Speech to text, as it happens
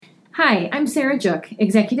Hi, I'm Sarah Jook,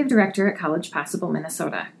 Executive Director at College Possible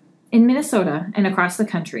Minnesota. In Minnesota and across the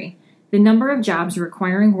country, the number of jobs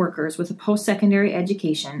requiring workers with a post-secondary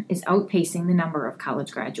education is outpacing the number of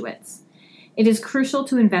college graduates. It is crucial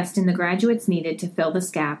to invest in the graduates needed to fill this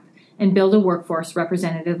gap and build a workforce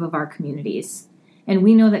representative of our communities. And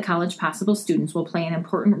we know that College Possible students will play an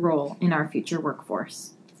important role in our future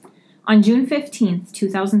workforce. On June 15,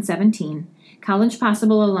 2017, College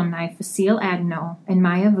Possible alumni Facile Adno and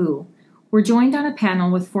Maya Vu were joined on a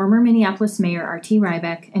panel with former Minneapolis Mayor R.T.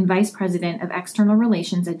 Rybak and Vice President of External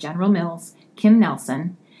Relations at General Mills, Kim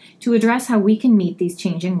Nelson, to address how we can meet these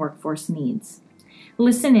changing workforce needs.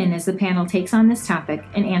 Listen in as the panel takes on this topic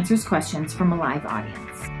and answers questions from a live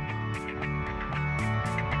audience.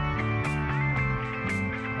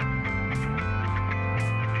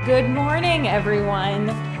 Good morning, everyone.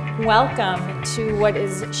 Welcome to what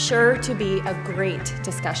is sure to be a great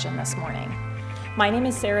discussion this morning. My name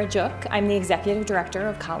is Sarah Jook. I'm the Executive Director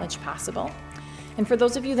of College Possible. And for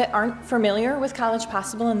those of you that aren't familiar with College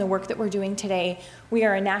Possible and the work that we're doing today, we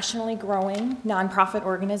are a nationally growing nonprofit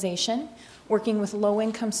organization working with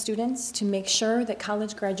low-income students to make sure that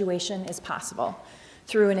college graduation is possible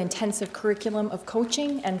through an intensive curriculum of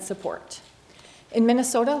coaching and support. In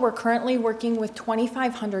Minnesota, we're currently working with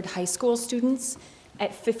 2,500 high school students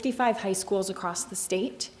at 55 high schools across the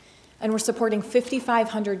state, and we're supporting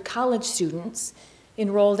 5,500 college students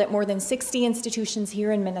enrolled at more than 60 institutions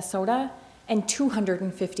here in Minnesota and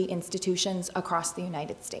 250 institutions across the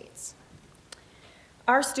United States.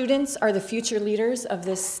 Our students are the future leaders of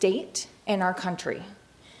this state and our country.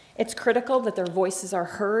 It's critical that their voices are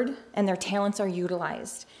heard and their talents are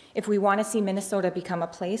utilized if we want to see Minnesota become a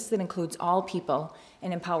place that includes all people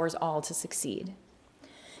and empowers all to succeed.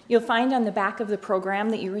 You'll find on the back of the program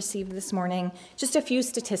that you received this morning just a few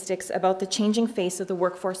statistics about the changing face of the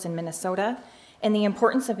workforce in Minnesota and the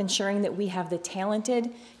importance of ensuring that we have the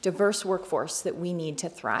talented, diverse workforce that we need to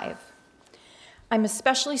thrive. I'm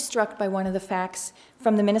especially struck by one of the facts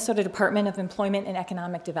from the Minnesota Department of Employment and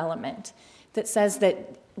Economic Development that says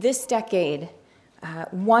that this decade,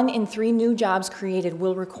 1 in 3 new jobs created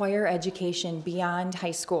will require education beyond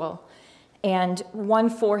high school, and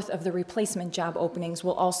 1/4 of the replacement job openings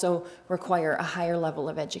will also require a higher level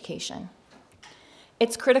of education.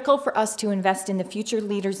 It's critical for us to invest in the future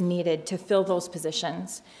leaders needed to fill those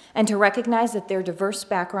positions and to recognize that their diverse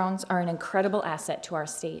backgrounds are an incredible asset to our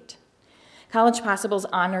state. College Possible is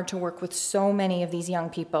honored to work with so many of these young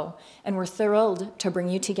people, and we're thrilled to bring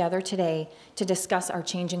you together today to discuss our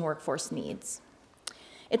changing workforce needs.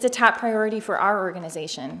 It's a top priority for our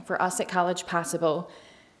organization, for us at College Possible,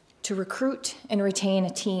 to recruit and retain a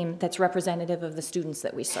team that's representative of the students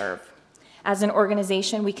that we serve. As an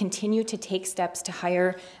organization, we continue to take steps to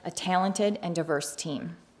hire a talented and diverse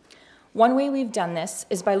team. One way we've done this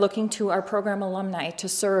is by looking to our program alumni to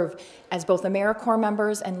serve as both AmeriCorps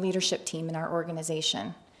members and leadership team in our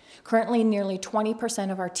organization. Currently, nearly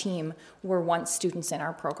 20% of our team were once students in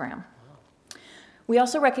our program. We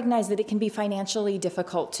also recognize that it can be financially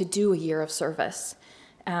difficult to do a year of service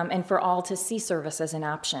and for all to see service as an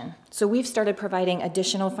option. So we've started providing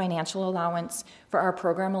additional financial allowance for our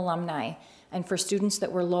program alumni and for students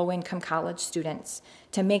that were low-income college students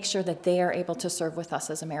to make sure that they are able to serve with us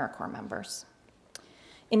as AmeriCorps members.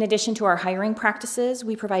 In addition to our hiring practices,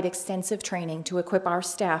 we provide extensive training to equip our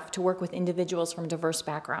staff to work with individuals from diverse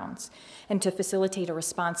backgrounds and to facilitate a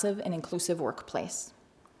responsive and inclusive workplace.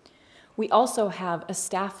 We also have a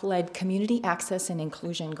staff-led community access and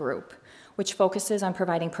inclusion group, which focuses on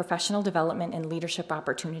providing professional development and leadership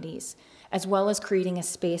opportunities, as well as creating a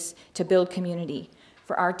space to build community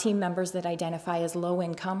for our team members that identify as low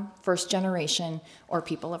income, first generation, or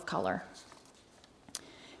people of color.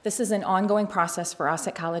 This is an ongoing process for us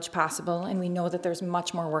at College Possible, and we know that there's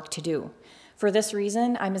much more work to do. For this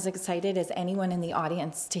reason, I'm as excited as anyone in the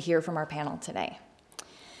audience to hear from our panel today.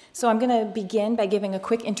 So I'm going to begin by giving a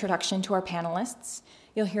quick introduction to our panelists.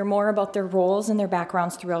 You'll hear more about their roles and their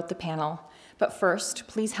backgrounds throughout the panel. But first,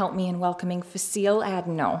 please help me in welcoming Facile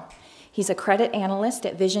Adno. He's a credit analyst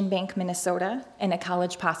at Vision Bank, Minnesota, and a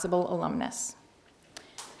College Possible alumnus.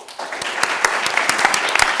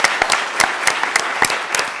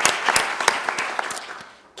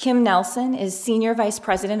 Kim Nelson is Senior Vice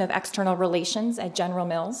President of External Relations at General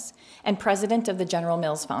Mills and President of the General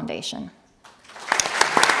Mills Foundation.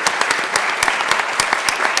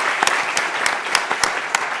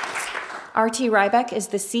 R.T. Rybak is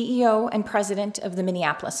the CEO and President of the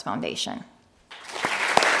Minneapolis Foundation.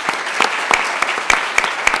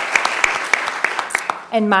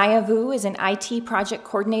 And Maya Vu is an IT project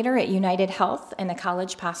coordinator at United Health and a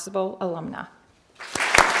College Possible alumna.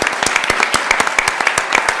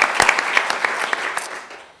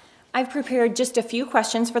 I've prepared just a few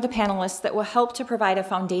questions for the panelists that will help to provide a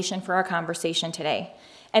foundation for our conversation today,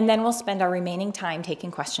 and then we'll spend our remaining time taking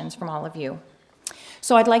questions from all of you.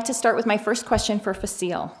 So I'd like to start with my first question for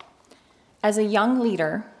Facile. As a young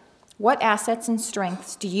leader, what assets and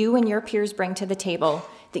strengths do you and your peers bring to the table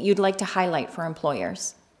that you'd like to highlight for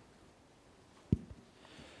employers?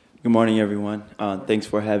 Good morning, everyone. Thanks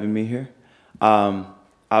for having me here. I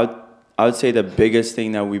would say the biggest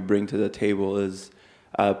thing that we bring to the table is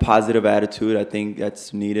a positive attitude. I think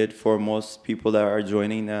that's needed for most people that are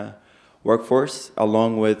joining the workforce,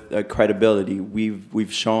 along with credibility.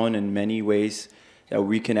 We've shown in many ways that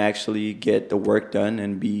we can actually get the work done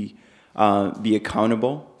and be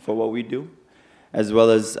accountable for what we do, as well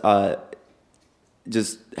as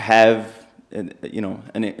just have an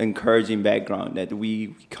encouraging background, that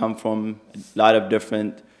we come from a lot of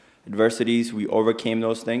different adversities. We overcame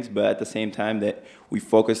those things, but at the same time that we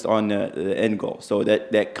focused on the end goal. So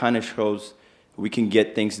that kind of shows we can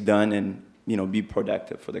get things done and be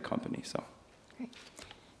productive for the company. So. Great.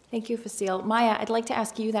 Thank you, Facile. Maya, I'd like to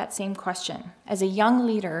ask you that same question. As a young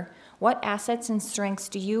leader, what assets and strengths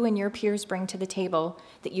do you and your peers bring to the table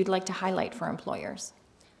that you'd like to highlight for employers?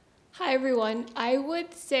 Hi, everyone. I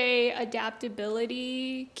would say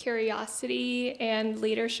adaptability, curiosity, and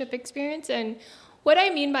leadership experience. And what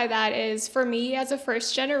I mean by that is, for me, as a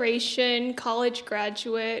first-generation college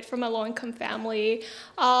graduate from a low-income family,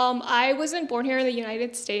 I wasn't born here in the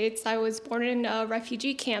United States. I was born in a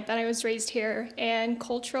refugee camp, and I was raised here. And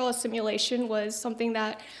cultural assimilation was something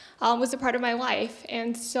that was a part of my life.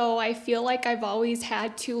 And so I feel like I've always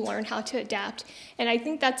had to learn how to adapt. And I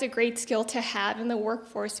think that's a great skill to have in the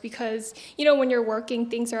workforce because, when you're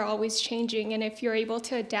working, things are always changing. And if you're able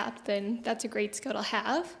to adapt, then that's a great skill to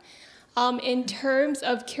have. In terms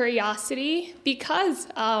of curiosity, because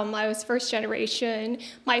I was first generation,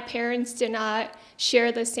 my parents did not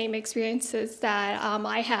share the same experiences that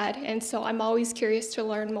I had, and so I'm always curious to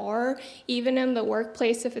learn more. Even in the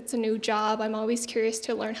workplace, if it's a new job, I'm always curious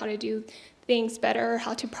to learn how to do things better,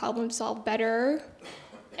 how to problem solve better.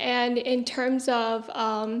 And in terms of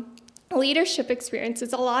leadership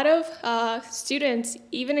experiences, a lot of students,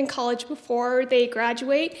 even in college before they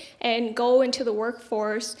graduate and go into the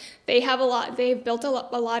workforce, they've built a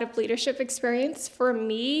lot of leadership experience. For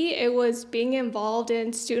me, it was being involved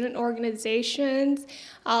in student organizations.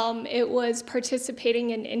 It was participating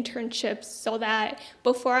in internships so that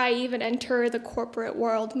before I even enter the corporate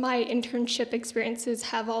world, my internship experiences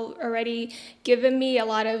have already given me a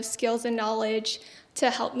lot of skills and knowledge to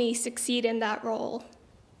help me succeed in that role.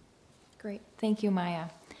 Great. Thank you, Maya.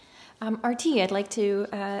 RT, I'd like to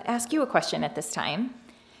ask you a question at this time.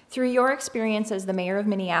 Through your experience as the mayor of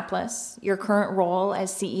Minneapolis, your current role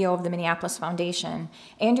as CEO of the Minneapolis Foundation,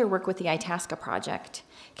 and your work with the Itasca Project,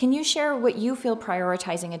 can you share why you feel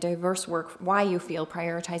prioritizing a diverse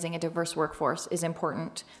workforce is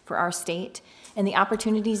important for our state and the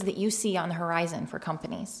opportunities that you see on the horizon for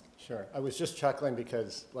companies? Sure. I was just chuckling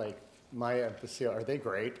because, Maya and Facile, are they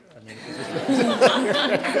great?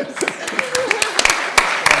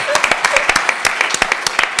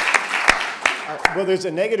 Well, there's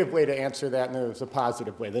a negative way to answer that, and there's a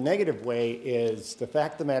positive way. The negative way is the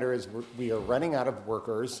fact of the matter is we are running out of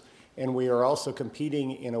workers, and we are also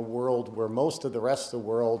competing in a world where most of the rest of the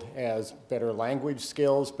world has better language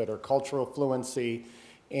skills, better cultural fluency,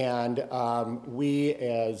 and we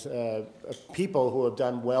as people who have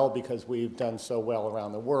done well because we've done so well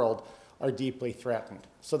around the world are deeply threatened.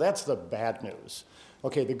 So that's the bad news.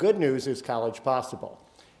 Okay, the good news is College Possible.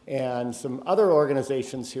 And some other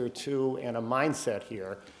organizations here too, and a mindset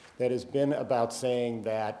here that has been about saying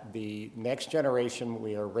that the next generation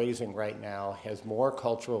we are raising right now has more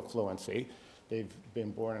cultural fluency. They've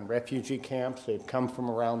been born in refugee camps, they've come from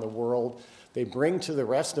around the world. They bring to the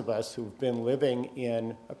rest of us who've been living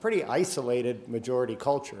in a pretty isolated majority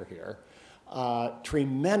culture here,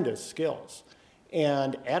 tremendous skills.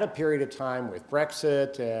 And at a period of time with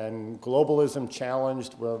Brexit and globalism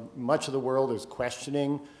challenged, where much of the world is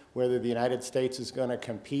questioning whether the United States is going to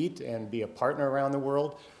compete and be a partner around the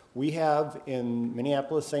world, we have in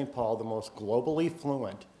Minneapolis-St. Paul the most globally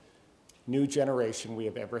fluent new generation we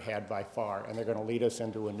have ever had by far, and they're going to lead us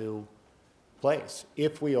into a new place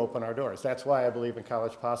if we open our doors. That's why I believe in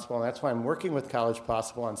College Possible, and that's why I'm working with College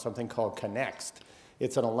Possible on something called Connext.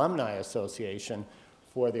 It's an alumni association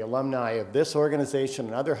for the alumni of this organization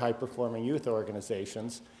and other high-performing youth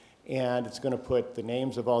organizations, and it's going to put the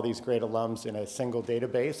names of all these great alums in a single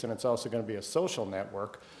database, and it's also going to be a social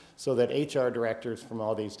network so that HR directors from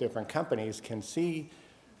all these different companies can see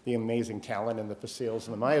the amazing talent in the Faciles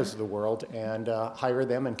and the Mayas of the world and hire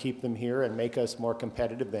them and keep them here and make us more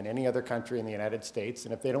competitive than any other country in the United States.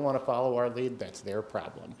 And if they don't want to follow our lead, that's their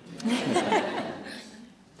problem.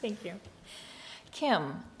 Thank you.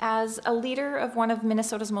 Kim, as a leader of one of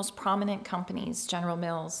Minnesota's most prominent companies, General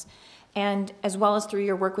Mills, and as well as through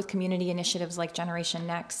your work with community initiatives like Generation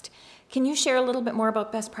Next, can you share a little bit more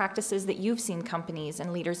about best practices that you've seen companies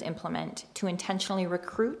and leaders implement to intentionally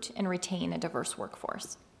recruit and retain a diverse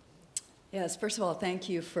workforce? Yes, first of all, thank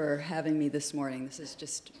you for having me this morning. This is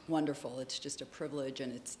just wonderful. It's just a privilege,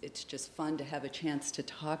 and it's just fun to have a chance to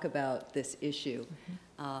talk about this issue,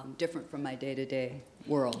 different from my day-to-day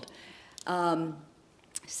world.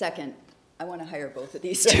 Second, I want to hire both of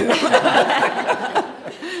these two.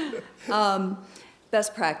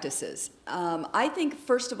 Best practices. I think,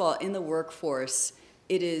 first of all, in the workforce,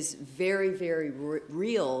 it is very, very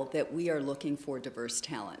real that we are looking for diverse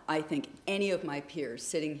talent. I think any of my peers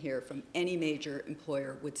sitting here from any major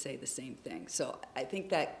employer would say the same thing. So I think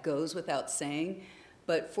that goes without saying.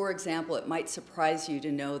 But for example, it might surprise you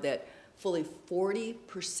to know that fully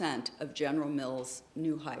 40% of General Mills'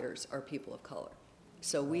 new hires are people of color.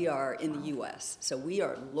 So we are in the U.S. So we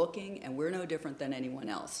are looking, and we're no different than anyone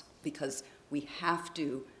else because we have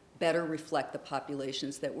to better reflect the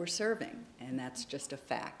populations that we're serving, and that's just a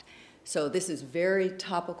fact. So this is very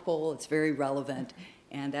topical, it's very relevant,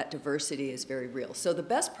 and that diversity is very real. So the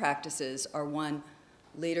best practices are, one,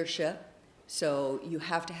 leadership. So you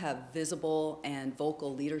have to have visible and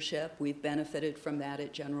vocal leadership. We've benefited from that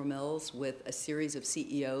at General Mills with a series of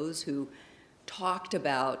CEOs who talked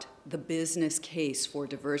about the business case for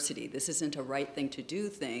diversity. This isn't a right thing to do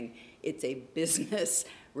thing, it's a business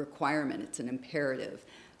requirement, it's an imperative.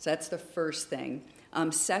 So that's the first thing.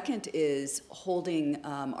 Second is holding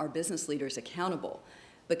our business leaders accountable,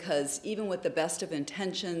 because even with the best of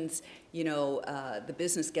intentions, the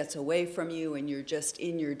business gets away from you and you're just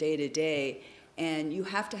in your day-to-day, and you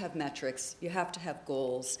have to have metrics, you have to have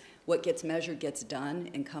goals. What gets measured gets done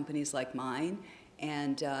in companies like mine,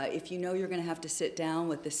 and if you know you're going to have to sit down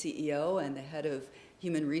with the CEO and the head of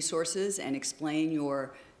human resources and explain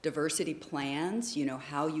your diversity plans,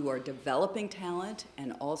 how you are developing talent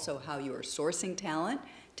and also how you are sourcing talent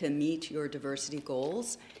to meet your diversity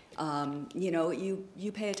goals,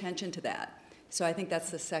 you pay attention to that. So I think that's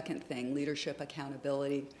the second thing, leadership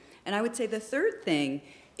accountability. And I would say the third thing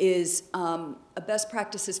is a best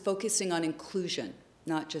practice is focusing on inclusion,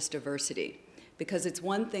 not just diversity. Because it's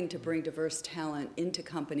one thing to bring diverse talent into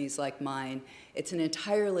companies like mine. It's an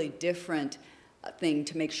entirely different thing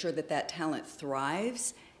to make sure that that talent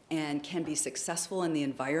thrives and can be successful in the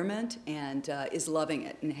environment and is loving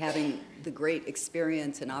it and having the great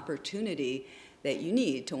experience and opportunity that you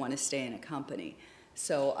need to want to stay in a company.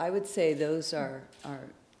 So I would say those are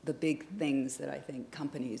the big things that I think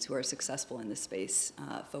companies who are successful in this space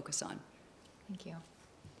focus on. Thank you.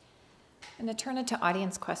 I'm going to turn it to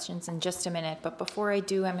audience questions in just a minute, but before I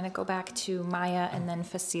do, I'm going to go back to Maya and then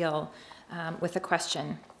Facile with a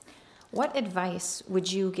question. What advice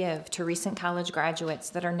would you give to recent college graduates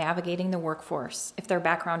that are navigating the workforce if their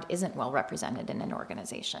background isn't well represented in an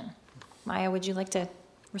organization? Maya, would you like to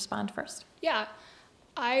respond first? Yeah,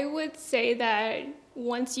 I would say that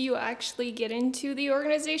once you actually get into the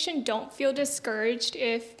organization, don't feel discouraged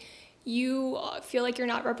if you feel like you're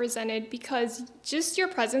not represented, because just your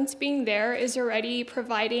presence being there is already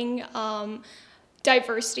providing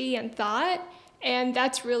diversity and thought, and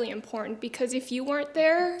that's really important, because if you weren't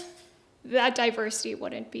there, that diversity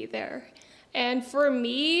wouldn't be there. And for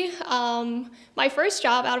me, my first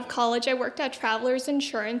job out of college, I worked at Travelers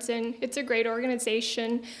Insurance, and it's a great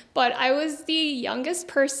organization, but I was the youngest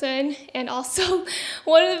person and also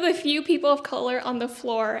one of the few people of color on the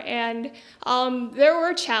floor, and there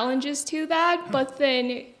were challenges to that, but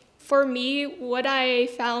then for me, what I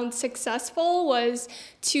found successful was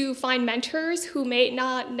to find mentors who may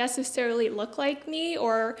not necessarily look like me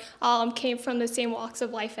or came from the same walks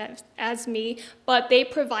of life as me, but they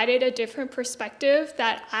provided a different perspective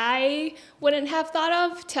that I wouldn't have thought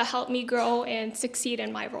of to help me grow and succeed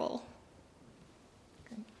in my role.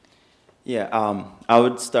 Yeah, I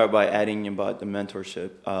would start by adding about the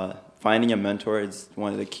mentorship. Finding a mentor is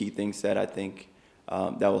one of the key things that I think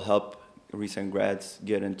that will help recent grads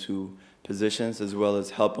get into positions, as well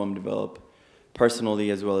as help them develop personally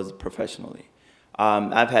as well as professionally.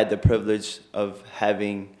 I've had the privilege of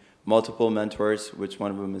having multiple mentors, which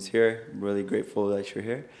one of them is here. I'm really grateful that you're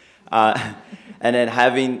here. And then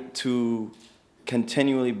having to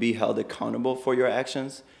continually be held accountable for your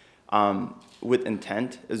actions with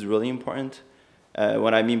intent is really important.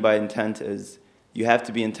 What I mean by intent is you have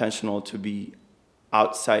to be intentional to be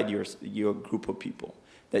outside your group of people.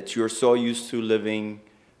 that you're so used to living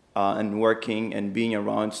and working and being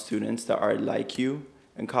around students that are like you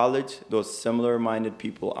in college, those similar-minded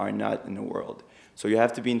people are not in the world. So you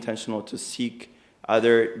have to be intentional to seek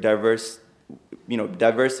other diversity.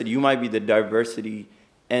 You might be the diversity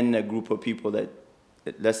in a group of people that,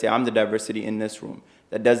 let's say I'm the diversity in this room.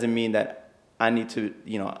 That doesn't mean that I need to,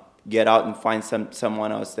 get out and find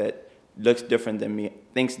someone else that looks different than me,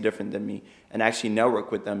 thinks different than me, and actually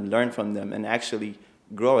network with them, learn from them, and actually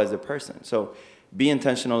grow as a person. So be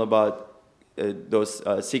intentional about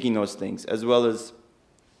seeking those things, as well as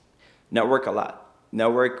network a lot.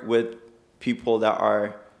 Network with people that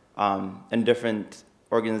are in different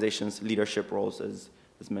organizations, leadership roles, as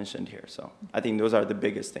mentioned here. So I think those are the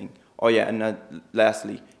biggest thing. Oh yeah, and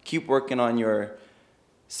lastly, keep working on your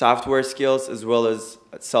software skills as well as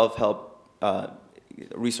self-help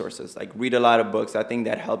resources. Like read a lot of books. I think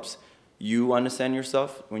that helps you understand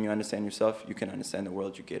yourself. When you understand yourself, you can understand the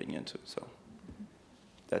world you're getting into. So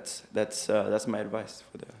that's my advice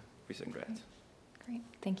for the recent grads. Great.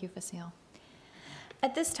 Thank you, Fasil.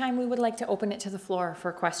 At this time, we would like to open it to the floor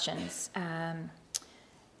for questions.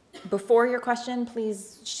 Before your question,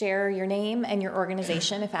 please share your name and your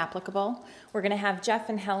organization, if applicable. We're going to have Jeff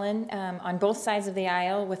and Helen on both sides of the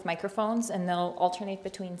aisle with microphones, and they'll alternate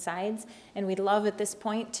between sides. And we'd love at this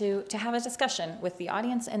point to have a discussion with the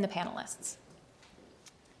audience and the panelists.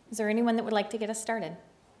 Is there anyone that would like to get us started?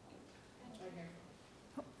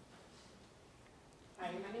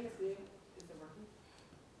 Hi, my name is Lee. Is it working?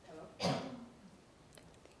 Hello?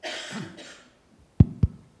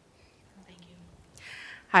 Thank you.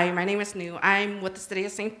 Hi, my name is Nu. I'm with the City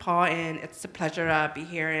of St. Paul, and it's a pleasure to be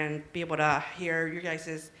here and be able to hear your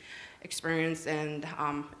guys' experience and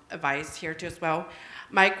advice here too as well.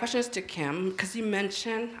 My question is to Kim, because you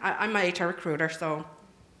mentioned, I'm an HR recruiter, so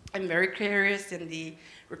I'm very curious in the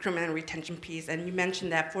recruitment and retention piece, and you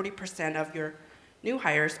mentioned that 40% of your new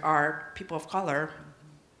hires are people of color.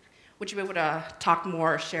 Would you be able to talk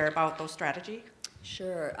more, share about those strategies?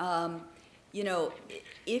 Sure.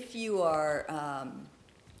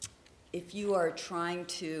 If you are trying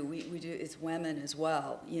to, we do, it's women as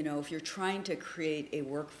well, if you're trying to create a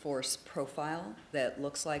workforce profile that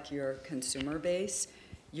looks like your consumer base,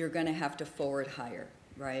 you're going to have to forward hire,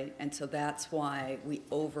 right? And so that's why we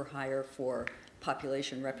overhire for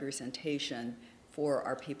population representation for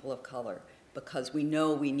our people of color, because we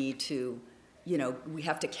know we need to, we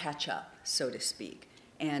have to catch up, so to speak.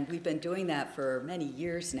 And we've been doing that for many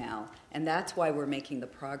years now, and that's why we're making the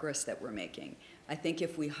progress that we're making. I think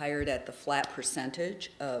if we hired at the flat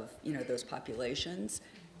percentage of, those populations,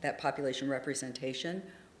 that population representation,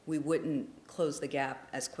 we wouldn't close the gap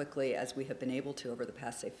as quickly as we have been able to over the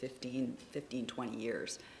past, say, 15, 20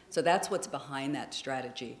 years. So that's what's behind that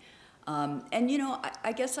strategy.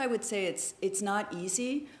 I guess I would say it's not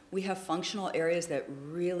easy. We have functional areas that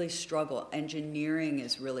really struggle. Engineering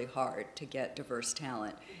is really hard to get diverse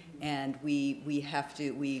talent. And we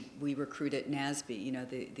recruit at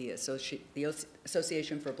NASB, the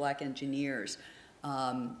Association for Black Engineers.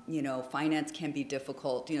 Finance can be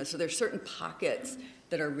difficult. So there's certain pockets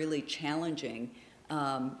that are really challenging.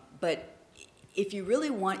 But if you really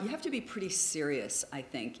want, you have to be pretty serious, I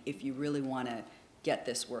think, if you really want to get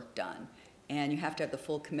this work done. And you have to have the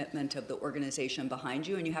full commitment of the organization behind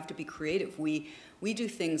you, and you have to be creative. We do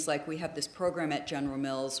things like we have this program at General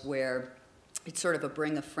Mills where it's sort of a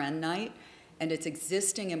bring a friend night, and it's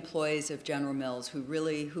existing employees of General Mills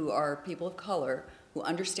who are people of color, who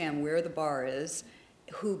understand where the bar is,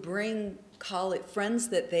 who bring friends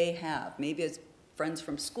that they have. Maybe it's friends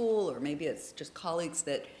from school, or maybe it's just colleagues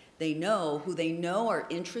that they know, who they know are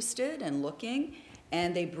interested and looking,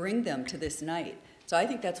 and they bring them to this night. So I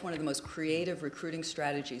think that's one of the most creative recruiting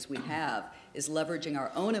strategies we have, is leveraging our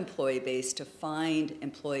own employee base to find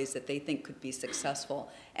employees that they think could be successful.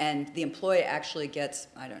 And the employee actually gets,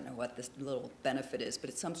 I don't know what this little benefit is, but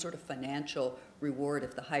it's some sort of financial reward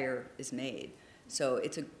if the hire is made. So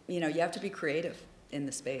it's you have to be creative in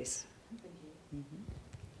the space. Thank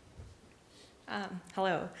you.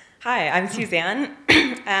 Hello. Hi, I'm Suzanne,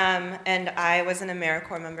 and I was an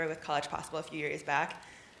AmeriCorps member with College Possible a few years back.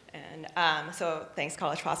 And so thanks,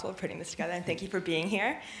 College Possible, for putting this together, and thank you for being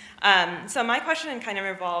here. So my question kind of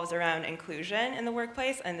revolves around inclusion in the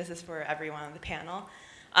workplace, and this is for everyone on the panel.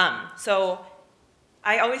 So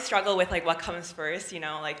I always struggle with what comes first,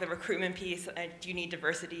 the recruitment piece. Do you need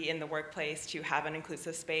diversity in the workplace to have an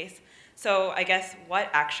inclusive space? So I guess what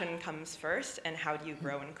action comes first, and how do you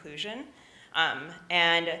grow inclusion?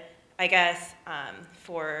 And I guess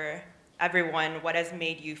for everyone, what has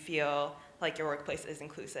made you feel like your workplace is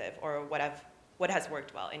inclusive, or what has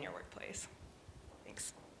worked well in your workplace?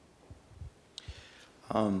 Thanks.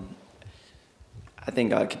 I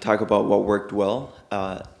think I could talk about what worked well.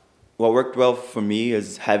 What worked well for me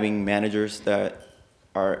is having managers that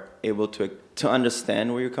are able to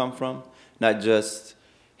understand where you come from, not just,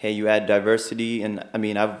 hey, you add diversity. And I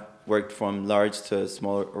mean, I've worked from large to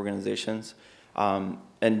smaller organizations,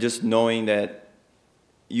 and just knowing that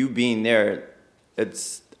you being there,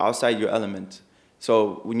 it's outside your element.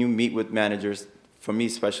 So when you meet with managers, for me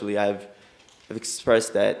especially, I've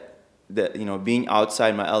expressed that being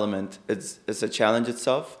outside my element, it's a challenge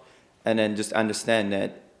itself, and then just understand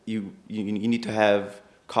that you need to have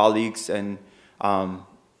colleagues and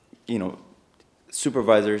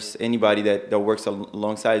supervisors, anybody that works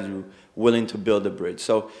alongside you, willing to build a bridge.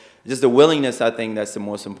 So just the willingness, I think that's the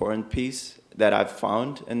most important piece that I've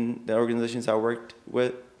found in the organizations I worked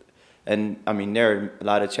with. And I mean, there are a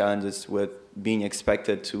lot of challenges with being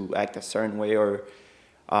expected to act a certain way, or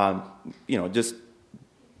just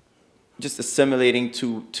assimilating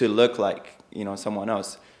to look like someone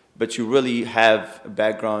else. But you really have a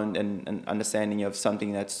background and understanding of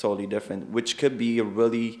something that's totally different, which could be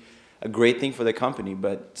a great thing for the company,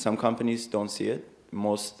 but some companies don't see it.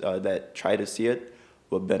 Most that try to see it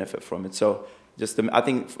will benefit from it. So I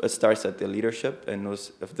think it starts at the leadership, and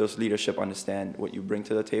if those leadership understand what you bring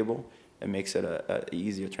to the table, it makes it an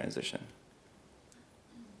easier transition.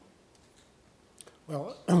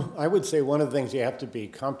 Well, I would say one of the things you have to be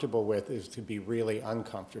comfortable with is to be really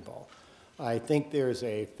uncomfortable. I think there's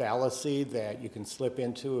a fallacy that you can slip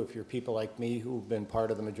into if you're people like me who've been part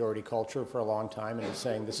of the majority culture for a long time and are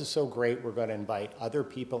saying, this is so great, we're going to invite other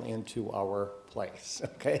people into our place,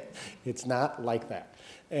 okay? It's not like that.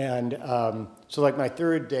 And so like my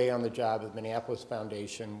third day on the job at Minneapolis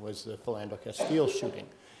Foundation was the Philando Castile shooting.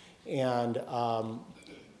 And a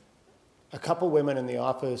couple women in the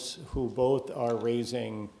office who both are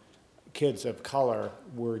raising kids of color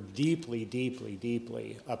were deeply, deeply,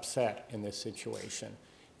 deeply upset in this situation.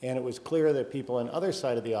 And it was clear that people on the other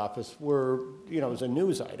side of the office were, it was a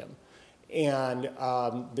news item. And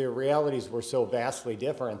their realities were so vastly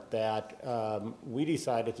different that we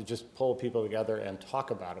decided to just pull people together and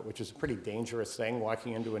talk about it, which is a pretty dangerous thing,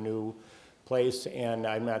 walking into a new place. And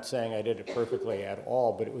I'm not saying I did it perfectly at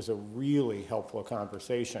all, but it was a really helpful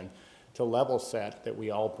conversation to level set that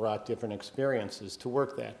we all brought different experiences to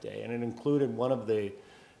work that day. And it included one of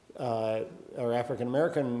our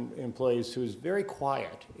African-American employees who's very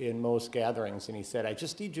quiet in most gatherings, and he said, I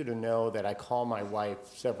just need you to know that I call my wife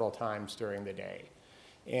several times during the day.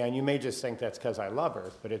 And you may just think that's because I love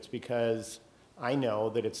her, but it's because I know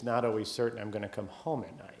that it's not always certain I'm going to come home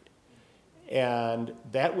at night. And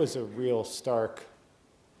that was a real stark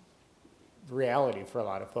reality for a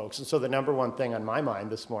lot of folks. And so the number one thing on my mind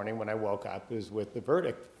this morning when I woke up is, with the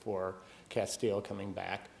verdict for Castile coming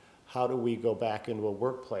back, how do we go back into a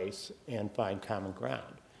workplace and find common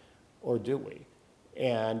ground? Or do we?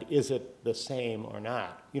 And is it the same or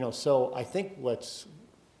not? So I think what's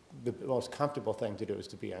the most comfortable thing to do is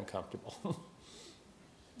to be uncomfortable.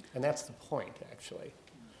 And that's the point, actually.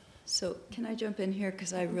 So can I jump in here?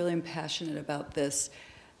 Because I really am passionate about this.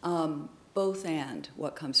 Both and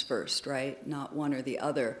what comes first, right? Not one or the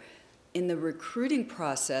other. In the recruiting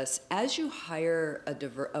process, as you hire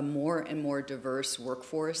a more and more diverse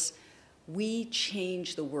workforce, we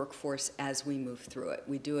change the workforce as we move through it.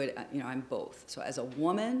 We do it, I'm both. So as a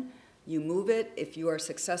woman, you move it. If you are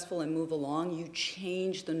successful and move along, you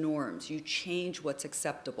change the norms. You change what's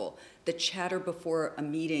acceptable. The chatter before a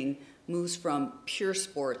meeting moves from pure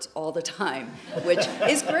sports all the time, which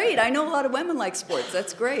is great. I know a lot of women like sports.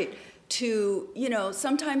 That's great. To,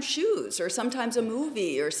 sometimes shoes, or sometimes a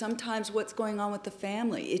movie, or sometimes what's going on with the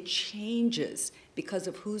family. It changes because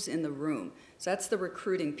of who's in the room. So that's the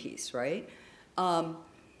recruiting piece, right?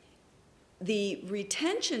 The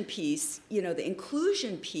retention piece, the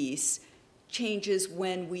inclusion piece changes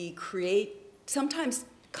when we create, sometimes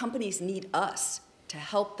companies need us to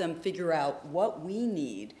help them figure out what we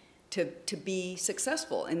need to be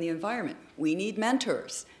successful in the environment. We need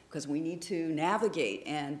mentors, because we need to navigate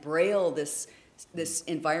and braille this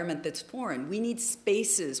environment that's foreign. We need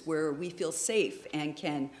spaces where we feel safe and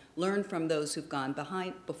can learn from those who've gone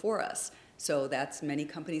before us. So that's, many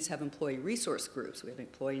companies have employee resource groups. We have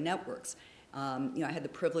employee networks. I had the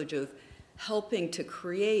privilege of helping to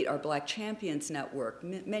create our Black Champions Network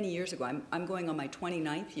many years ago. I'm going on my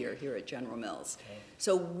 29th year here at General Mills. Okay.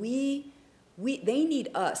 So they need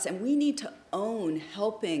us, and we need to own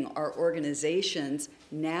helping our organizations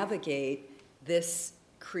navigate this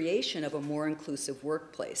creation of a more inclusive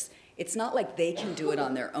workplace. It's not like they can do it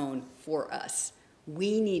on their own for us.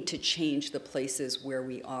 We need to change the places where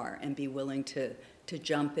we are and be willing to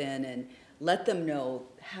jump in and let them know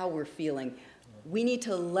how we're feeling. we need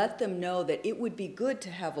to let them know that it would be good to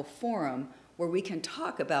have a forum where we can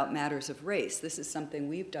talk about matters of race. This is something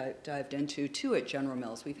we've dived into, too, at General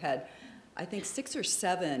Mills. We've had, I think, 6 or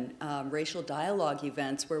 7 racial dialogue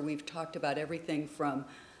events where we've talked about everything from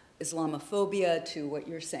Islamophobia to what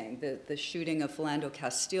you're saying, the shooting of Philando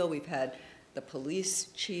Castile. We've had the police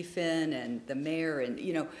chief in and the mayor, and,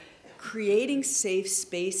 creating safe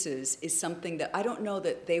spaces is something that I don't know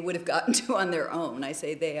that they would have gotten to on their own. I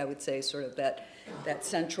say they, I would say sort of that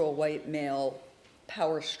central white male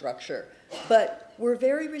power structure. But we're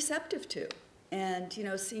very receptive to. And,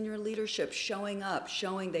 senior leadership showing up,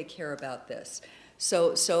 showing they care about this.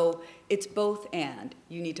 So it's both and.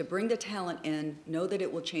 You need to bring the talent in, know that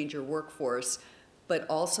it will change your workforce, but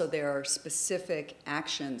also there are specific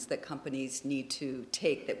actions that companies need to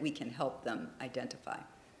take that we can help them identify.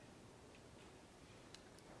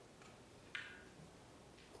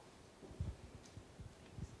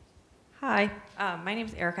 Hi, my name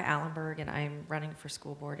is Erica Allenberg, and I'm running for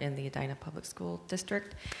school board in the Edina Public School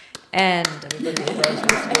District. And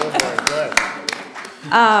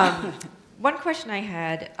one question I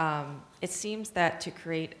had, it seems that to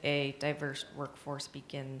create a diverse workforce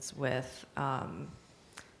begins with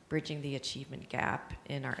bridging the achievement gap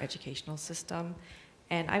in our educational system.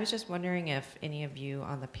 And I was just wondering if any of you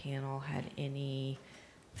on the panel had any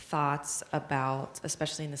thoughts about,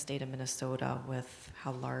 especially in the state of Minnesota with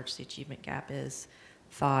how large the achievement gap is,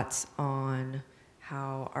 thoughts on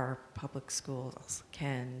how our public schools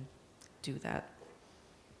can do that.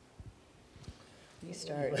 You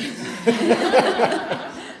start.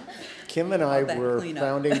 Kim and I were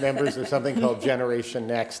founding members of something called Generation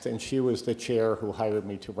Next, and she was the chair who hired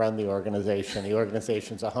me to run the organization. The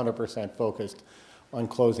organization's 100% focused on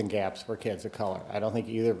closing gaps for kids of color. I don't think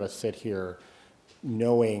either of us sit here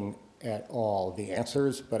knowing at all the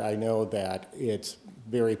answers, but I know that it's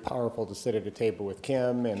very powerful to sit at a table with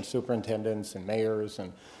Kim and superintendents and mayors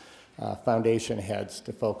and foundation heads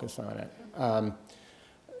to focus on it.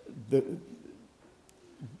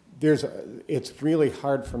 It's really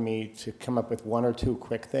hard for me to come up with one or two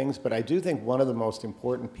quick things, but I do think one of the most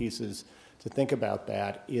important pieces to think about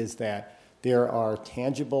that is that there are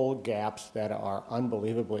tangible gaps that are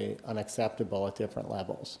unbelievably unacceptable at different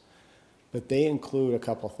levels. But they include a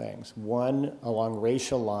couple things. One, along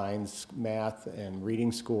racial lines, math and reading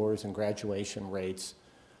scores and graduation rates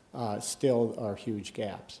still are huge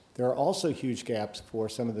gaps. There are also huge gaps for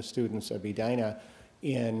some of the students of Edina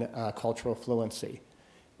in cultural fluency.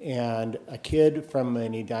 And a kid from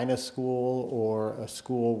an Edina school or a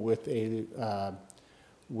school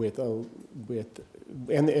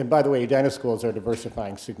and by the way, Edina schools are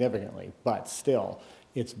diversifying significantly, but still,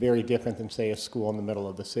 it's very different than, say, a school in the middle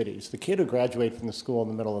of the cities. The kid who graduates from the school in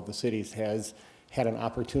the middle of the cities has had an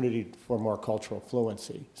opportunity for more cultural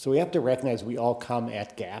fluency. So we have to recognize we all come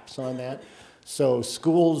at gaps on that. So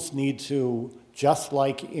schools need to, just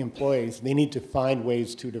like employees, they need to find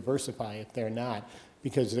ways to diversify if they're not,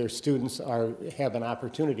 because their students have an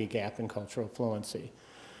opportunity gap in cultural fluency.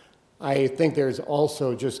 I think there's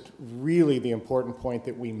also just really the important point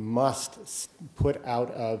that we must put out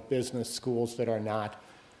of business schools that are not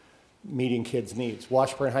meeting kids' needs.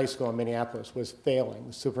 Washburn High School in Minneapolis was failing.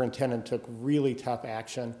 The superintendent took really tough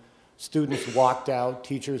action. Students walked out,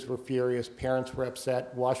 teachers were furious, parents were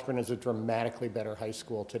upset. Washburn is a dramatically better high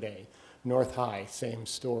school today. North High, same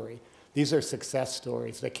story. These are success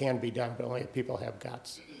stories that can be done, but only if people have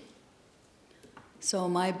guts. So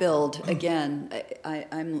my build, again,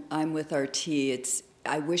 I'm with RT.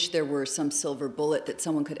 I wish there were some silver bullet that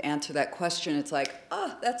someone could answer that question. It's like,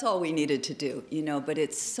 that's all we needed to do, but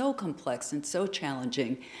it's so complex and so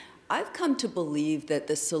challenging. I've come to believe that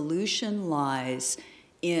the solution lies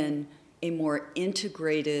in a more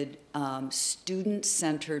integrated,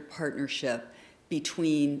 student-centered partnership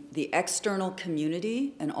between the external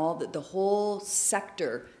community and all the whole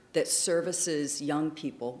sector that services young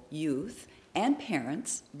people, youth, and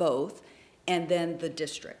parents, both, and then the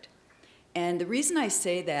district. And the reason I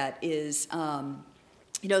say that is,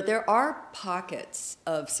 there are pockets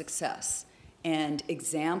of success and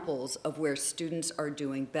examples of where students are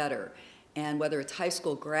doing better. And whether it's high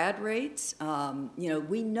school grad rates,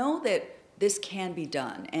 we know that this can be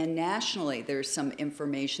done. And nationally, there's some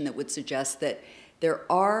information that would suggest that there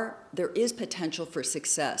is potential for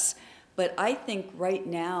success. But I think right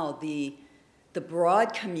now, the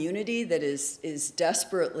broad community that is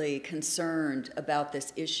desperately concerned about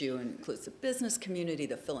this issue, and includes the business community,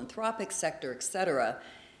 the philanthropic sector, et cetera,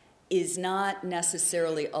 is not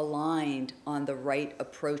necessarily aligned on the right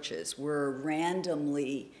approaches. We're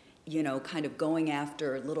randomly kind of going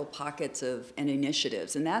after little pockets of and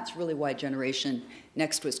initiatives. And that's really why Generation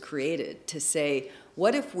Next was created, to say,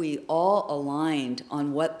 what if we all aligned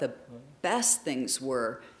on what the best things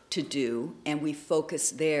were to do, and we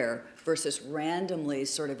focus there versus randomly,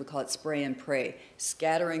 sort of, we call it spray and pray,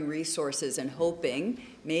 scattering resources and hoping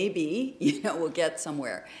maybe, we'll get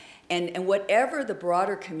somewhere. And whatever the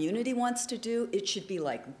broader community wants to do, it should be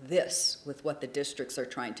like this with what the districts are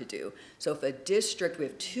trying to do. So if a district, we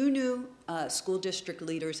have 2 new school district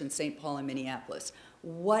leaders in St. Paul and Minneapolis.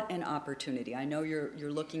 What an opportunity. I know you're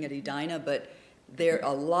looking at Edina, but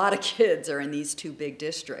a lot of kids are in these 2 big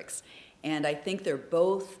districts. And I think they're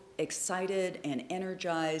both excited and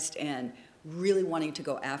energized and really wanting to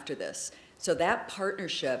go after this. So that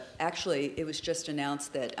partnership, actually, it was just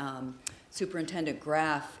announced that Superintendent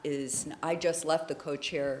Graff I just left the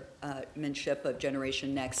co-chairmanship of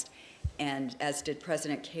Generation Next, and as did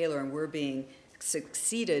President Kaler, and we're being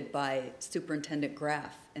succeeded by Superintendent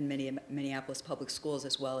Graff in Minneapolis Public Schools,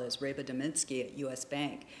 as well as Reba Dominski at U.S.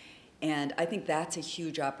 Bank. And I think that's a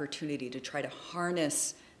huge opportunity to try to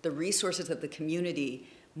harness the resources of the community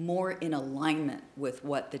more in alignment with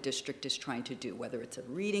what the district is trying to do, whether it's a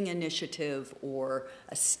reading initiative or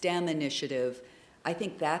a STEM initiative. I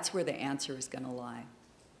think that's where the answer is going to lie.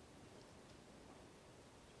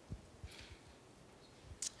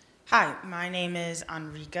 Hi, my name is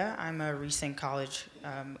Enrica. I'm a recent college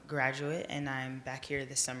graduate, and I'm back here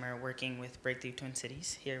this summer working with Breakthrough Twin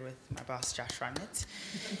Cities, here with my boss, Josh Rodnitz.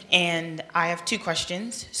 And I have 2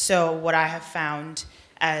 questions. So what I have found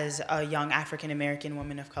as a young African-American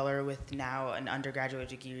woman of color with now an undergraduate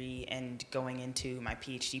degree and going into my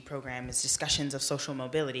PhD program is discussions of social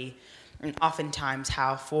mobility, and oftentimes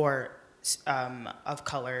how for of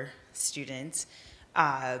color students,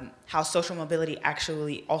 how social mobility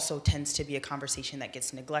actually also tends to be a conversation that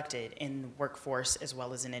gets neglected in the workforce as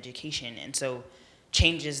well as in education. And so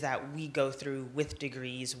changes that we go through with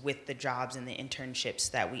degrees, with the jobs and the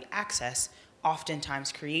internships that we access,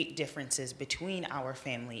 oftentimes create differences between our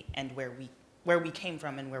family and where we came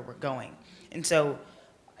from and where we're going. And so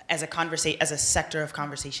as a sector of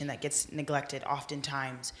conversation that gets neglected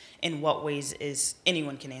oftentimes, in what ways is,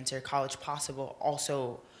 anyone can answer, College Possible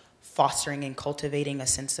also fostering and cultivating a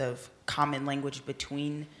sense of common language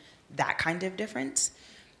between that kind of difference?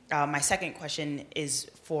 My second question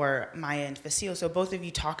is for Maya and Facile. So both of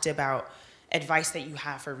you talked about advice that you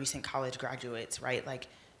have for recent college graduates, right? Like,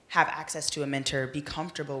 have access to a mentor, be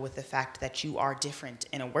comfortable with the fact that you are different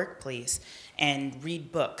in a workplace, and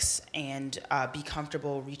read books, and be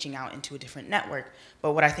comfortable reaching out into a different network.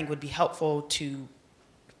 But what I think would be helpful to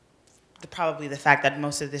probably the fact that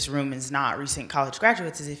most of this room is not recent college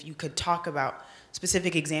graduates is if you could talk about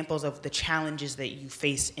specific examples of the challenges that you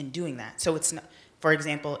face in doing that. So it's not, for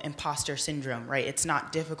example, imposter syndrome, right? It's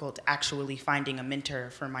not difficult actually finding a mentor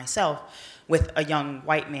for myself with a young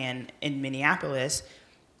white man in Minneapolis.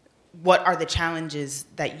 What are the challenges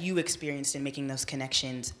that you experienced in making those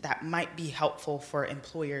connections that might be helpful for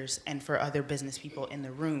employers and for other business people in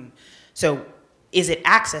the room? So is it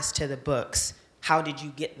access to the books? How did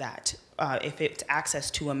you get that? If it's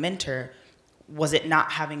access to a mentor, was it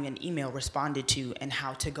not having an email responded to, and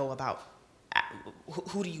how to go about,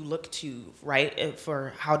 who do you look to, right?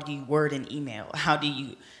 For how do you word an email? How do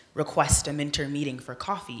you request a mentor meeting for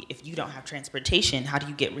coffee? If you don't have transportation, how do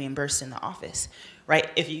you get reimbursed in the office, right?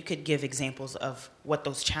 If you could give examples of what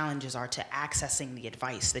those challenges are to accessing the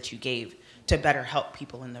advice that you gave to better help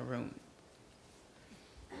people in the room.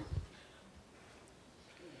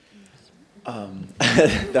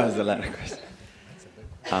 That was a lot of questions.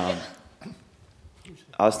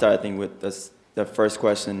 I'll start, I think, with the first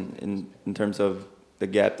question in terms of the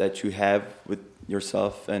gap that you have with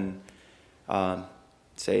yourself and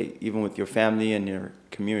say even with your family and your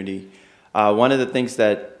community. One of the things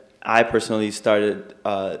that I personally started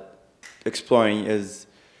exploring is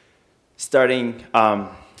starting.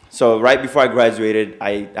 So right before I graduated,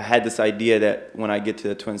 I had this idea that when I get to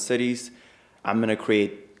the Twin Cities, I'm gonna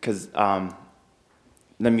create, because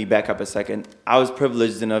let me back up a second. I was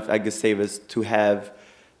privileged enough at Gustavus to have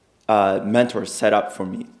mentors set up for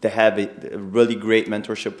me, to have a really great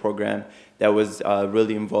mentorship program that was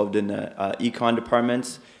really involved in the econ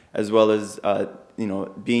departments, as well as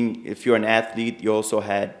being, if you're an athlete, you also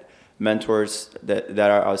had mentors that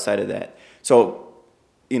are outside of that. So,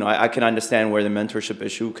 I can understand where the mentorship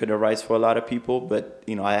issue could arise for a lot of people, but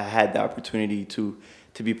I had the opportunity to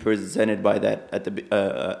be presented by that at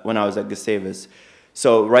the when I was at Gustavus.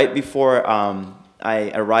 So right before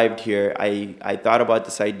I arrived here, I thought about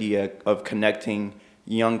this idea of connecting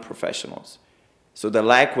young professionals. So the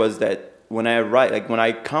lack was that when I arrived, like when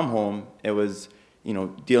I come home, it was,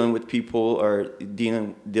 dealing with people or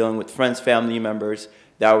dealing with friends, family members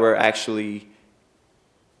that were actually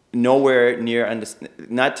nowhere near,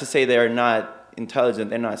 not to say they're not intelligent,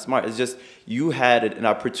 they're not smart. It's just you had an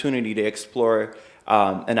opportunity to explore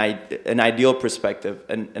an ideal perspective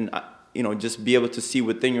and just be able to see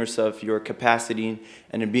within yourself your capacity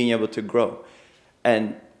and being able to grow.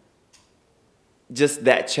 And just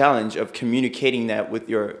that challenge of communicating that with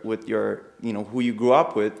your who you grew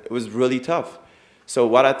up with, it was really tough. So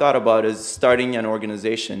what I thought about is starting an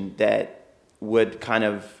organization that would kind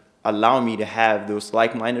of allow me to have those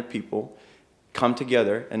like-minded people come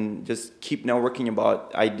together and just keep networking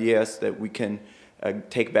about ideas that we can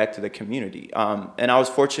take back to the community. And I was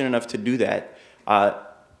fortunate enough to do that. I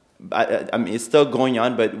mean, it's still going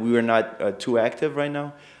on, but we were not too active right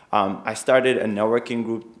now. I started a networking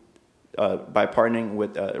group by partnering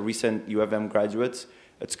with recent U of M graduates.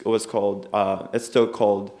 It's still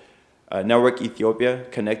called Network Ethiopia,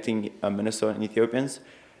 connecting Minnesotan Ethiopians.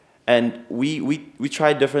 And we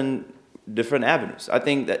tried different avenues. I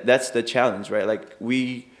think that's the challenge, right? Like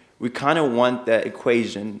we kind of want that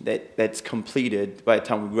equation that's completed by the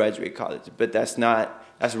time we graduate college, but that's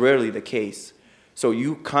rarely the case. So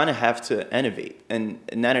you kind of have to innovate, and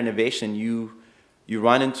in that innovation, you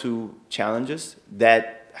run into challenges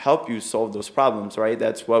that help you solve those problems, right?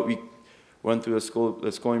 That's what we went through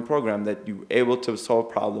the schooling program, that you're able to solve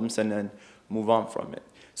problems and then move on from it.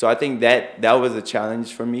 So I think that was a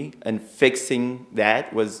challenge for me, and fixing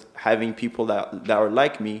that was having people that were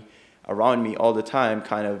like me around me all the time,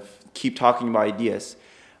 kind of keep talking about ideas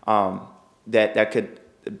that could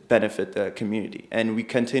benefit the community. And we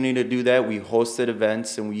continue to do that. We hosted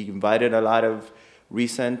events, and we invited a lot of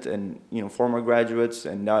recent and former graduates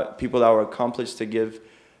and people that were accomplished to give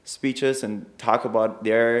speeches and talk about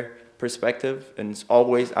their perspective. And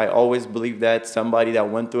I always believe that somebody that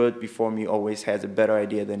went through it before me always has a better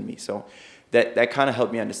idea than me. So that kind of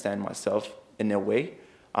helped me understand myself in a way.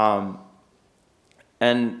 And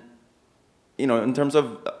in terms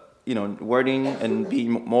of wording and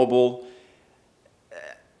being mobile,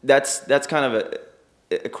 that's kind of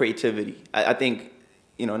a creativity. I think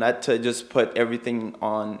not to just put everything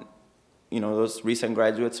on those recent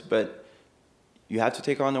graduates, but you have to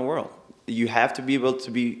take on the world. You have to be able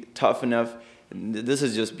to be tough enough. This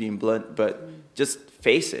is just being blunt, but just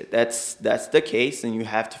face it. That's the case, and you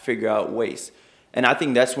have to figure out ways. And I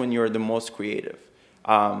think that's when you're the most creative.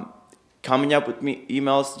 Coming up with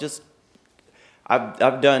emails,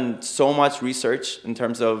 I've done so much research in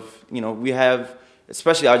terms of, we have,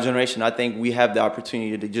 especially our generation, I think we have the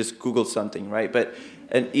opportunity to just Google something, right?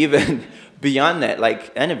 And even beyond that,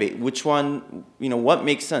 like innovate. Which one, what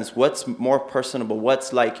makes sense? What's more personable?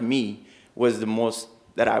 What's like me was the most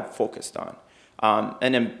that I've focused on.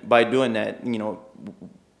 And then by doing that,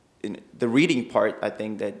 in the reading part, I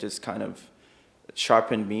think that just kind of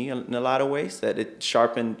sharpened me in a lot of ways, that it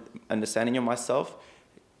sharpened understanding of myself.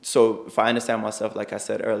 So if I understand myself, like I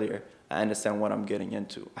said earlier, I understand what I'm getting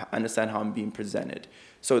into. I understand how I'm being presented.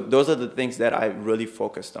 So those are the things that I really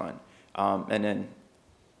focused on. And then,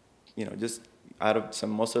 just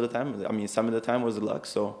most of the time, some of the time was luck.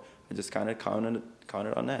 So I just kind of counted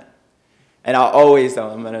on that. And I'm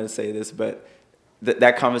going to say this, but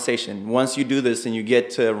that conversation, once you do this and you get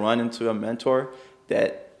to run into a mentor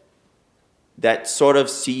that sort of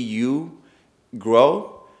see you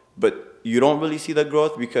grow, but you don't really see the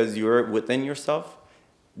growth because you're within yourself,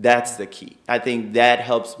 that's the key. I think that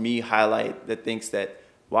helps me highlight the things that,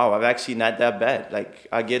 wow, I'm actually not that bad. Like,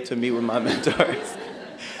 I get to meet with my mentors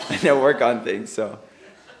and then work on things. So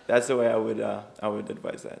that's the way I would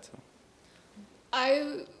advise that.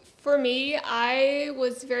 So. For me, I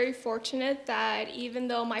was very fortunate that even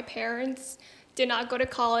though my parents did not go to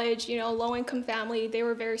college, low-income family, they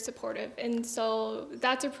were very supportive. And so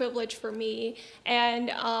that's a privilege for me.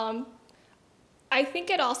 And I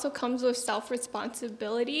think it also comes with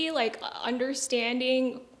self-responsibility, like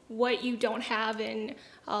understanding what you don't have and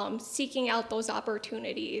seeking out those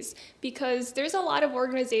opportunities. Because there's a lot of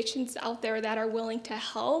organizations out there that are willing to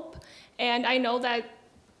help. And I know that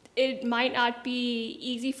it might not be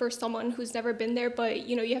easy for someone who's never been there, but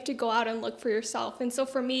you have to go out and look for yourself. And so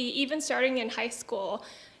for me, even starting in high school,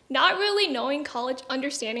 not really knowing college,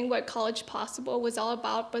 understanding what College Possible was all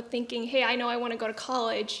about, but thinking, hey, I know I want to go to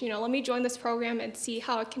college, let me join this program and see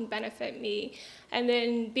how it can benefit me. And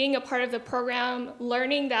then being a part of the program,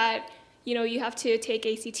 learning that you have to take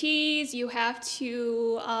ACTs, you have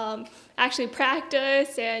to actually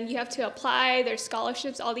practice, and you have to apply. There's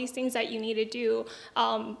scholarships, all these things that you need to do.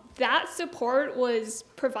 That support was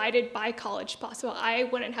provided by College Possible. I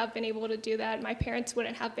wouldn't have been able to do that. My parents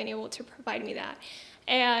wouldn't have been able to provide me that.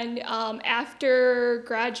 And after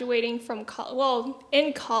graduating from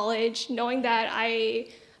in college, knowing that I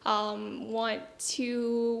want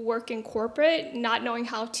to work in corporate, not knowing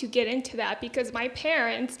how to get into that because my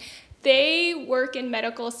parents, they work in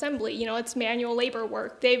medical assembly. You know, it's manual labor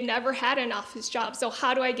work. They've never had an office job. So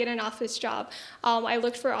how do I get an office job? I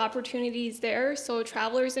looked for opportunities there. So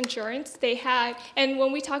Travelers Insurance, they had, and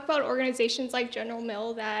when we talk about organizations like General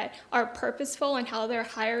Mill that are purposeful and how they're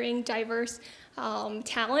hiring diverse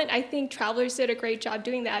talent, I think Travelers did a great job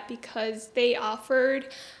doing that because they offered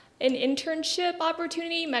an internship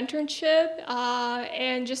opportunity, mentorship,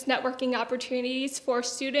 and just networking opportunities for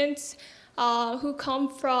students who come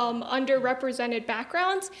from underrepresented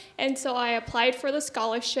backgrounds. And so I applied for the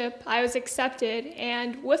scholarship. I was accepted.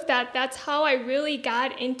 And with that, that's how I really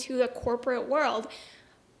got into the corporate world.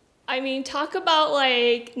 I mean, talk about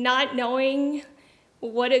like not knowing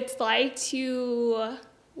what it's like to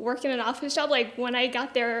work in an office job. Like when I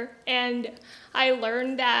got there and I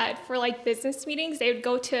learned that for like business meetings, they would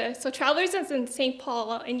go to, so Travelers is in St.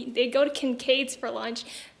 Paul, and they'd go to Kincaid's for lunch.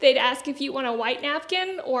 They'd ask if you want a white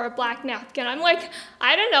napkin or a black napkin. I'm like,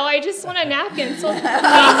 I don't know, I just want a napkin. So things like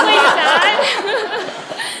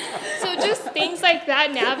that. So just things like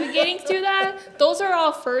that, navigating through that, those are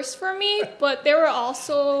all first for me, but there were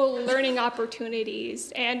also learning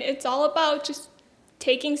opportunities. And it's all about just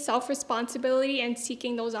taking self-responsibility and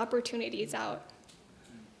seeking those opportunities out.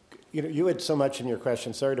 You know, you had so much in your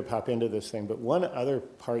question, sorry to pop into this thing, but one other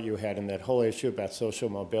part you had in that whole issue about social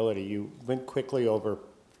mobility, you went quickly over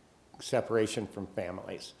separation from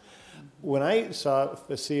families. When I saw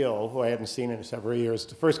Facile, who I hadn't seen in several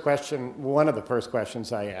years, one of the first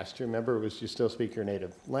questions I asked, you remember, was, do you still speak your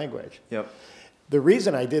native language? Yep. The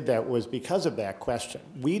reason I did that was because of that question.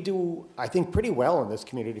 We do, I think, pretty well in this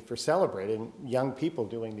community for celebrating young people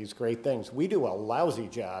doing these great things. We do a lousy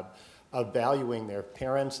job of valuing their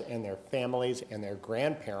parents and their families and their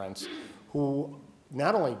grandparents who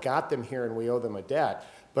not only got them here and we owe them a debt,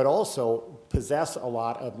 but also possess a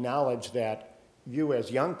lot of knowledge that you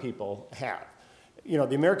as young people have. You know,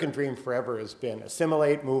 the American dream forever has been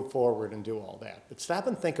assimilate, move forward, and do all that. But stop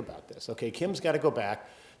and think about this. Okay, Kim's got to go back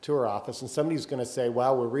to her office, and somebody's going to say,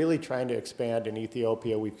 wow, we're really trying to expand in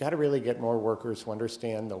Ethiopia. We've got to really get more workers who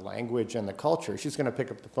understand the language and the culture. She's going to pick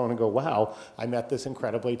up the phone and go, wow, I met this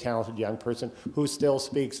incredibly talented young person who still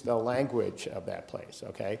speaks the language of that place,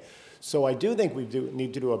 okay? So I do think we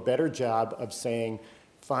need to do a better job of saying,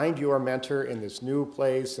 find your mentor in this new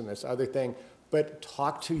place and this other thing, but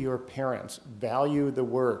talk to your parents, value the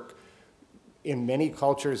work. In many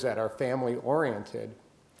cultures that are family-oriented,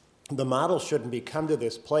 the model shouldn't be come to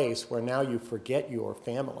this place where now you forget your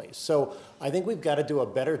family. So I think we've got to do a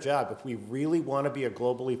better job. If we really want to be a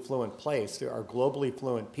globally fluent place, there are globally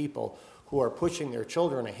fluent people who are pushing their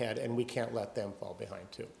children ahead, and we can't let them fall behind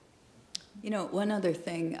too. You know, one other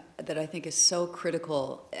thing that I think is so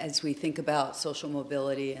critical as we think about social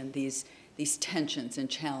mobility and these tensions and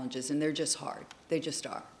challenges, and they're just hard. They just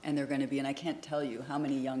are, and they're going to be. And I can't tell you how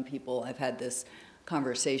many young people I've had this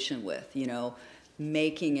conversation with, you know,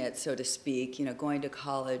 making it, so to speak, you know, going to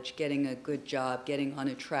college, getting a good job, getting on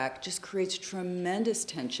a track, just creates tremendous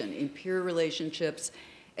tension in peer relationships,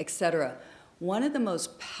 etc. One of the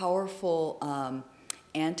most powerful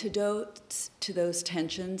antidotes to those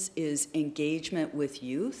tensions is engagement with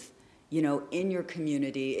youth, you know, in your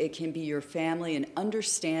community. It can be your family, and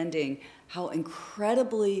understanding how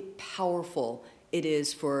incredibly powerful it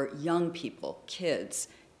is for young people, kids,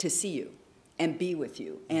 to see you and be with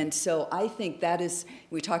you. And so I think that is,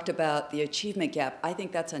 we talked about the achievement gap, I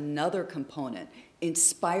think that's another component.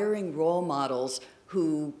 Inspiring role models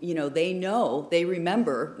who, you know, they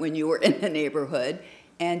remember when you were in the neighborhood,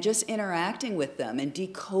 and just interacting with them and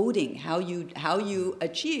decoding how you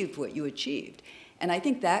achieved what you achieved. And I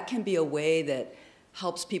think that can be a way that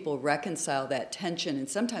helps people reconcile that tension, and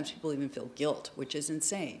sometimes people even feel guilt, which is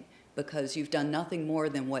insane, because you've done nothing more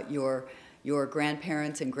than what your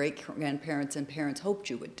grandparents and great-grandparents and parents hoped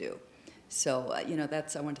you would do. So, you know,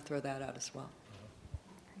 I want to throw that out as well.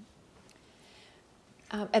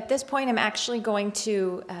 At this point, I'm actually going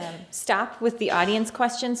to stop with the audience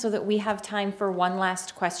questions so that we have time for one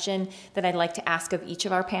last question that I'd like to ask of each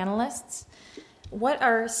of our panelists. What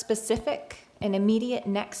are specific and immediate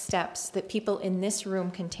next steps that people in this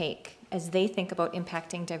room can take as they think about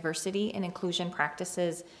impacting diversity and inclusion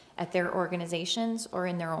practices at their organizations or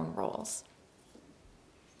in their own roles?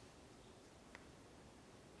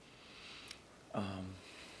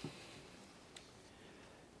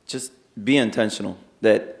 Just be intentional.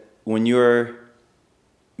 That when you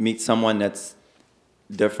meet someone that's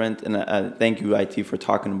different, and thank you, IT, for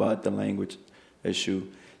talking about the language issue,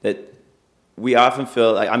 that we often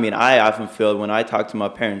feel like, I often feel when I talk to my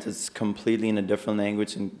parents, it's completely in a different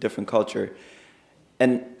language and different culture.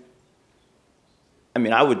 And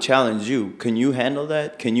I would challenge you. Can you handle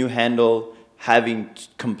that? Can you handle having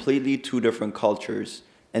completely two different cultures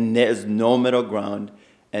and there's no middle ground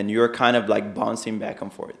and you're kind of like bouncing back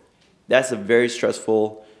and forth? That's a very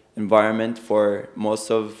stressful environment for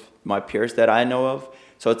most of my peers that I know of.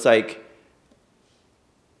 So it's like,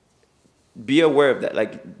 be aware of that.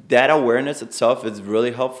 Like, that awareness itself is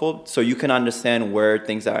really helpful so you can understand where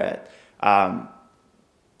things are at.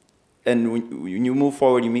 And when you move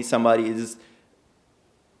forward, you meet somebody,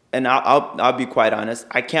 and I'll be quite honest,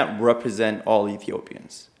 I can't represent all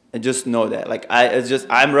Ethiopians. And just know that. Like,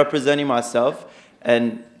 I'm representing myself,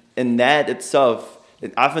 and in that itself,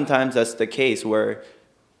 oftentimes that's the case where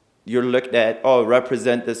you're looked at,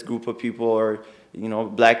 represent this group of people, or,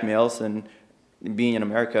 black males, and being in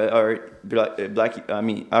America, or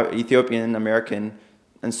Ethiopian American,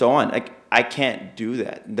 and so on. Like, I can't do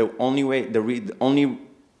that. The only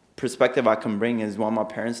perspective I can bring is what my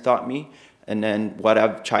parents taught me, and then what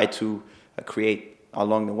I've tried to create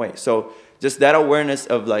along the way. So just that awareness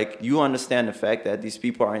of, like, you understand the fact that these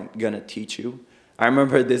people aren't gonna teach you. I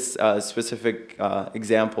remember this specific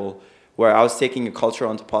example where I was taking a cultural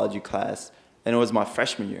anthropology class, and it was my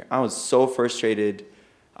freshman year. I was so frustrated.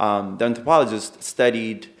 The anthropologist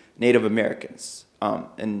studied Native Americans,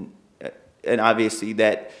 and obviously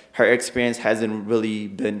that her experience hasn't really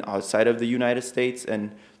been outside of the United States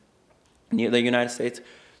and near the United States.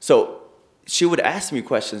 So she would ask me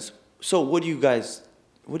questions. So what do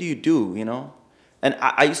you do, And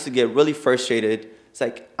I used to get really frustrated. It's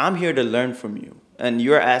like, I'm here to learn from you, and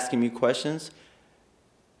you're asking me questions.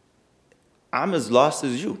 I'm as lost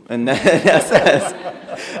as you, and that's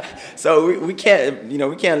so we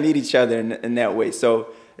can't lead each other in that way. So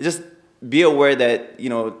just be aware that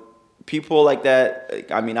people like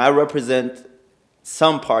that. I represent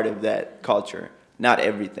some part of that culture, not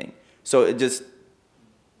everything. So just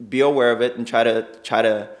be aware of it and try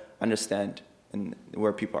to understand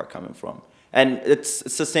where people are coming from. And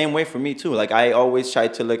it's the same way for me too. Like, I always try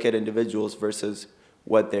to look at individuals versus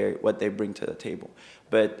what they bring to the table.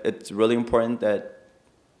 But it's really important that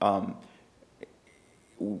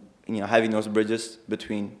having those bridges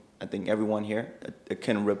between, I think, everyone here, it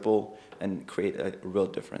can ripple and create a real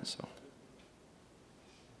difference. So.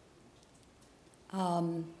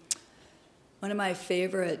 One of my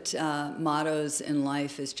favorite mottos in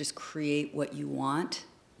life is just create what you want,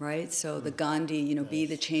 right? So the Gandhi, be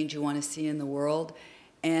the change you want to see in the world.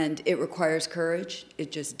 And it requires courage.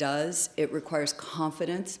 It just does. It requires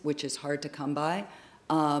confidence, which is hard to come by.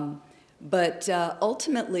 But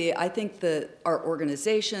ultimately, I think that our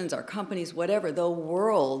organizations, our companies, whatever, the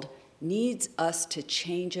world needs us to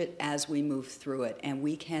change it as we move through it, and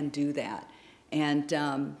we can do that. And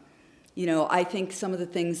I think some of the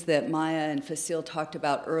things that Maya and Facile talked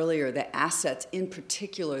about earlier, the assets in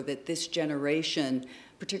particular that this generation,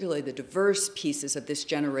 particularly the diverse pieces of this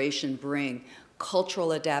generation bring,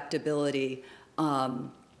 cultural adaptability,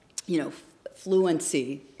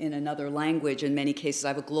 fluency in another language in many cases. I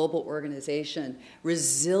have a global organization,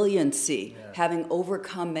 resiliency, having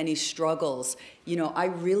overcome many struggles. I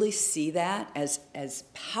really see that as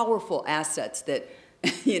powerful assets that,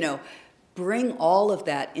 bring all of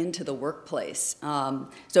that into the workplace.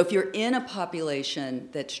 So if you're in a population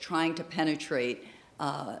that's trying to penetrate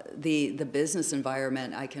the business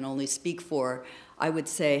environment, I can only speak for, I would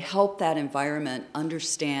say help that environment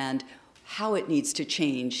understand how it needs to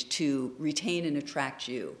change to retain and attract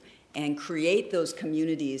you, and create those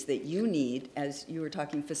communities that you need, as you were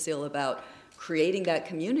talking, Facile, about creating that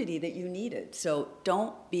community that you needed. So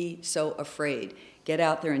don't be so afraid. Get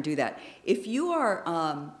out there and do that. If you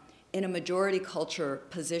are in a majority culture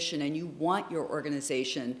position and you want your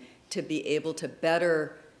organization to be able to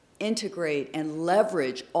better integrate and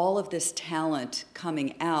leverage all of this talent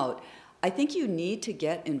coming out, I think you need to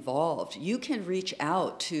get involved. You can reach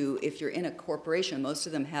out to, if you're in a corporation, most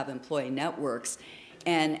of them have employee networks,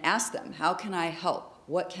 and ask them, how can I help?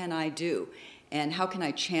 What can I do? And how can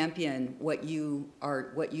I champion what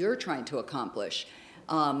you're trying to accomplish?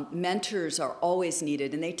 Mentors are always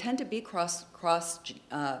needed, and they tend to be cross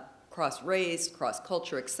race, cross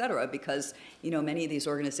culture, et cetera, because many of these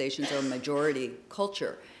organizations are majority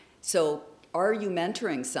culture. So are you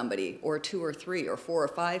mentoring somebody, or 2 or 3 or 4 or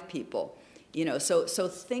 5 people? So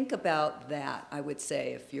think about that, I would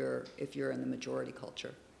say, if you're in the majority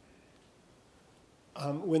culture.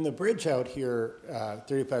 When the bridge out here,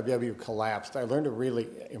 35W, collapsed, I learned a really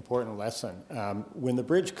important lesson. When the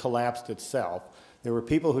bridge collapsed itself, there were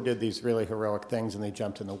people who did these really heroic things, and they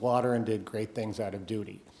jumped in the water and did great things out of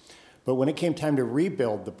duty. But when it came time to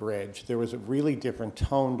rebuild the bridge, there was a really different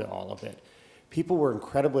tone to all of it. People were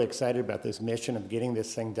incredibly excited about this mission of getting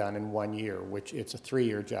this thing done in 1 year, which it's a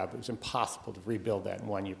 3-year job. It was impossible to rebuild that in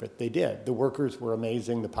 1 year, but they did. The workers were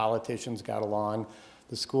amazing. The politicians got along.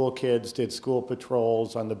 The school kids did school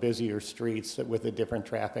patrols on the busier streets with the different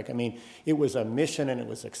traffic. I mean, it was a mission and it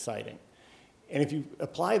was exciting. And if you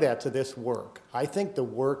apply that to this work, I think the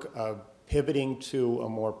work of pivoting to a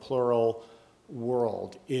more plural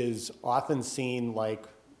world is often seen like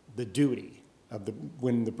the duty of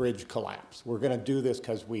when the bridge collapsed. We're going to do this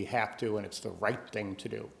because we have to, and it's the right thing to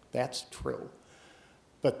do. That's true.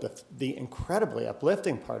 But the incredibly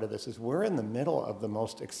uplifting part of this is we're in the middle of the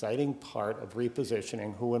most exciting part of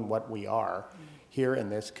repositioning who and what we are here in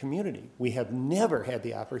this community. We have never had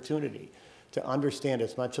the opportunity to understand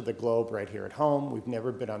as much of the globe right here at home. We've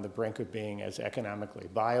never been on the brink of being as economically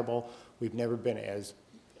viable. We've never been as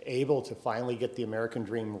able to finally get the American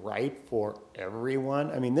dream right for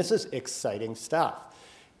everyone. I mean, this is exciting stuff.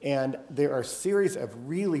 And there are a series of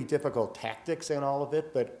really difficult tactics in all of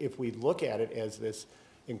it, but if we look at it as this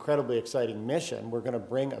incredibly exciting mission, we're going to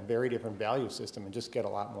bring a very different value system and just get a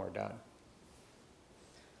lot more done.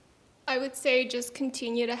 I would say just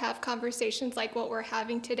continue to have conversations like what we're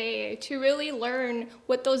having today to really learn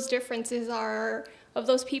what those differences are of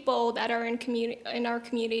those people that are in our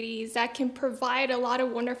communities that can provide a lot of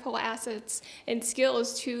wonderful assets and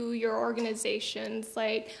skills to your organizations.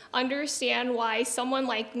 Like, understand why someone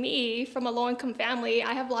like me from a low-income family,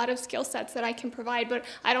 I have a lot of skill sets that I can provide, but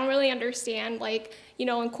I don't really understand, like, you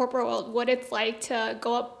know, in corporate world, what it's like to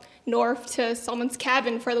go up north to someone's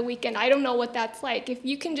cabin for the weekend. I don't know what that's like. If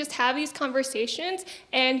you can just have these conversations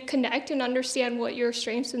and connect and understand what your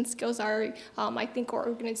strengths and skills are, I think our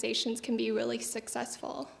organizations can be really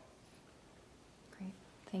successful. Great.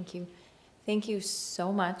 Thank you. Thank you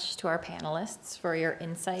so much to our panelists for your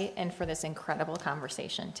insight and for this incredible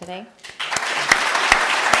conversation today.